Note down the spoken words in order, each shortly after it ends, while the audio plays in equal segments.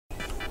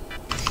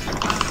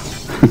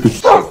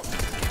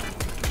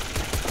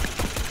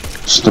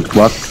Stop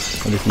what?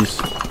 I'll defuse.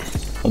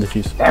 I'll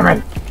defuse. Damn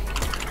it!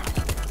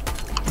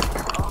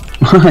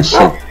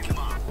 Shit.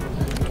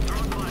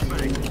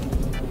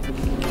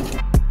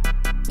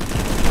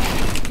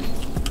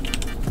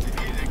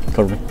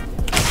 Cover me.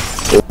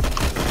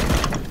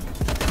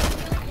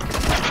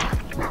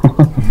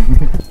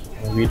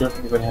 We don't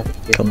even have a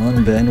game. Come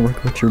on, Ben,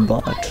 work with your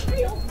bot.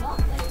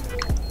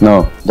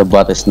 No, the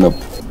bot is noob.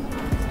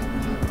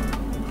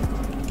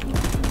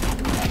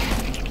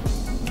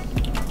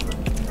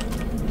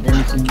 And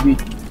it's in B.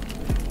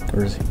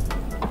 Where is he?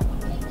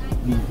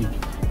 B.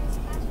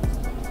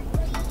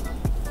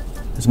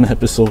 This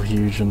map is so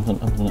huge, I'm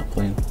not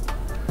playing.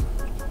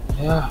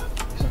 Yeah.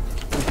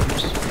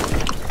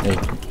 Hey,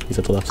 he's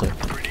at the left side.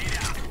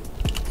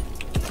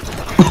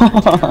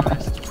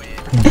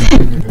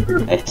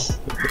 Nice.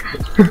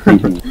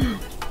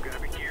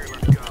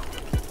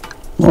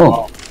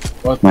 Oh,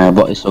 What? my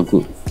bot is so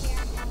good.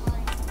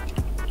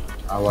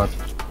 What?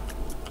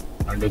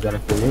 Are they gonna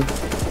kill you?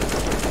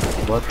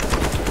 What?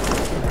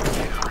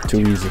 Too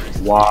easy.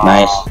 Wow.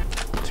 Nice.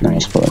 Too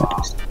Nice, easy. bro.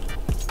 Nice.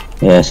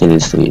 Yes, it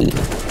is too easy.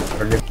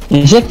 Are they,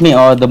 Is it me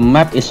or the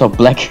map is so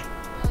black?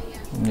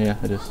 Yeah,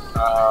 it is.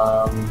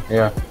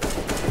 yeah.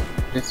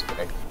 This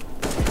way.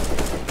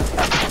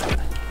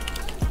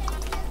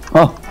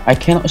 Oh, I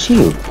cannot see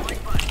you.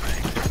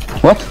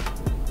 What?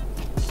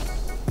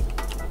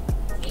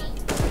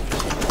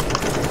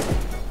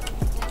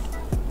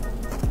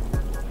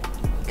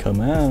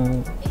 Come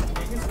out.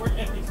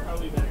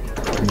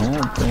 Come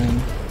out,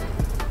 Ben.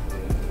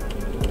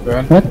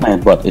 Ben? What my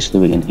bot is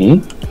doing in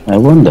here? I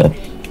wonder.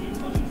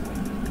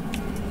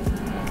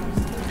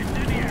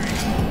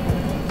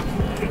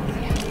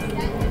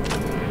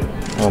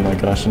 Oh my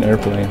gosh, an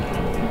airplane.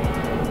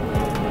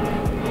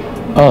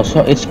 Oh,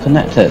 so it's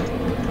connected.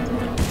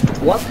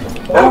 What?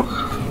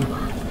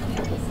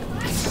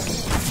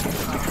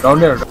 Down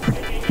there.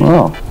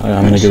 Oh,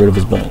 I'm gonna get rid of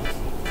his butt.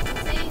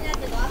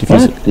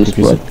 Defuse it. This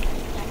Defuse bot. it.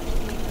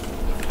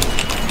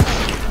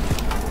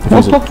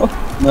 Defuse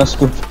it. That's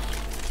good.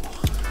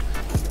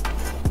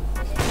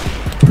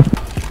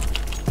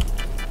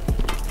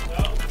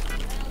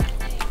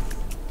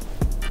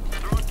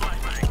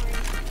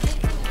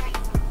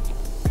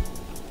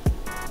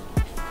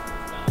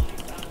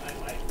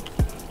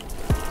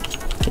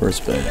 Where's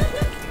Ben?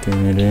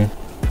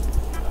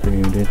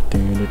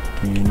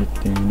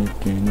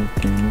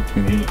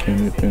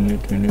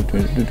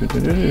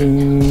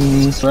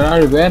 Where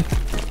are you, Ben?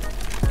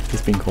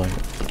 He's being quiet.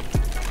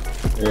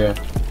 Yeah.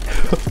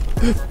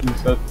 You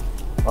said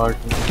art.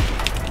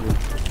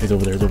 He's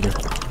over there, he's over there.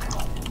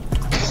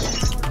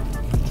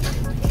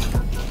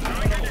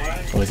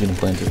 Oh, he's gonna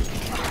plant it.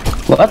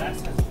 What?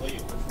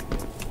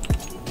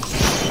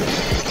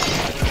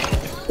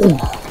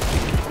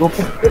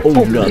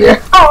 Oh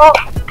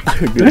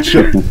god. Good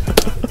shot.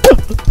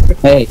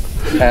 Hey,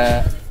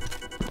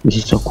 this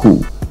is so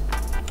cool.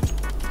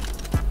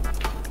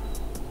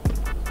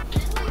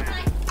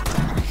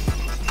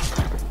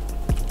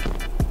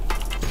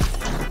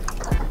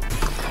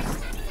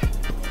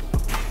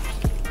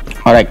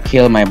 Alright,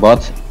 kill my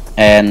bot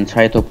and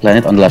try to plant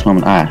it on the last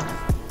moment. Ah.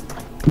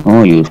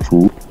 Oh, you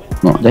fool.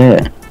 Not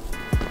there.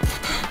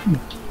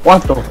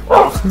 What the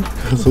fuck?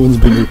 Someone's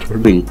been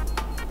retarded.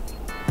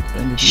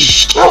 Wait.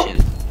 Shit.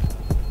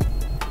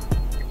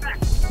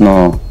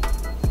 No.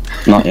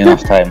 Not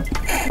enough time.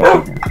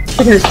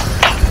 Okay.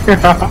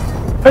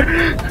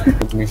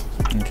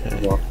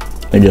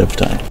 I give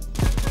time.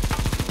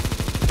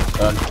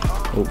 Done.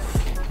 Oof,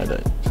 I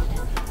died.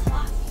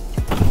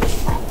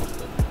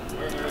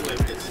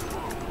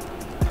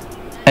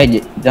 Eh,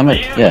 jangan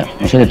ya,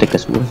 masih ada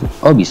tekas.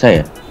 Oh, bisa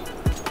ya?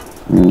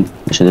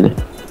 Bisa deh.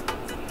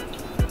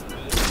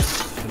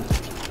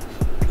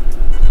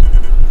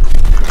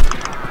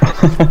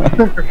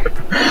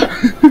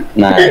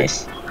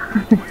 Nice.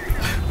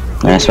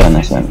 Nice one,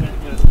 nice one.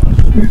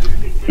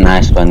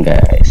 Nice one,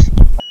 guys.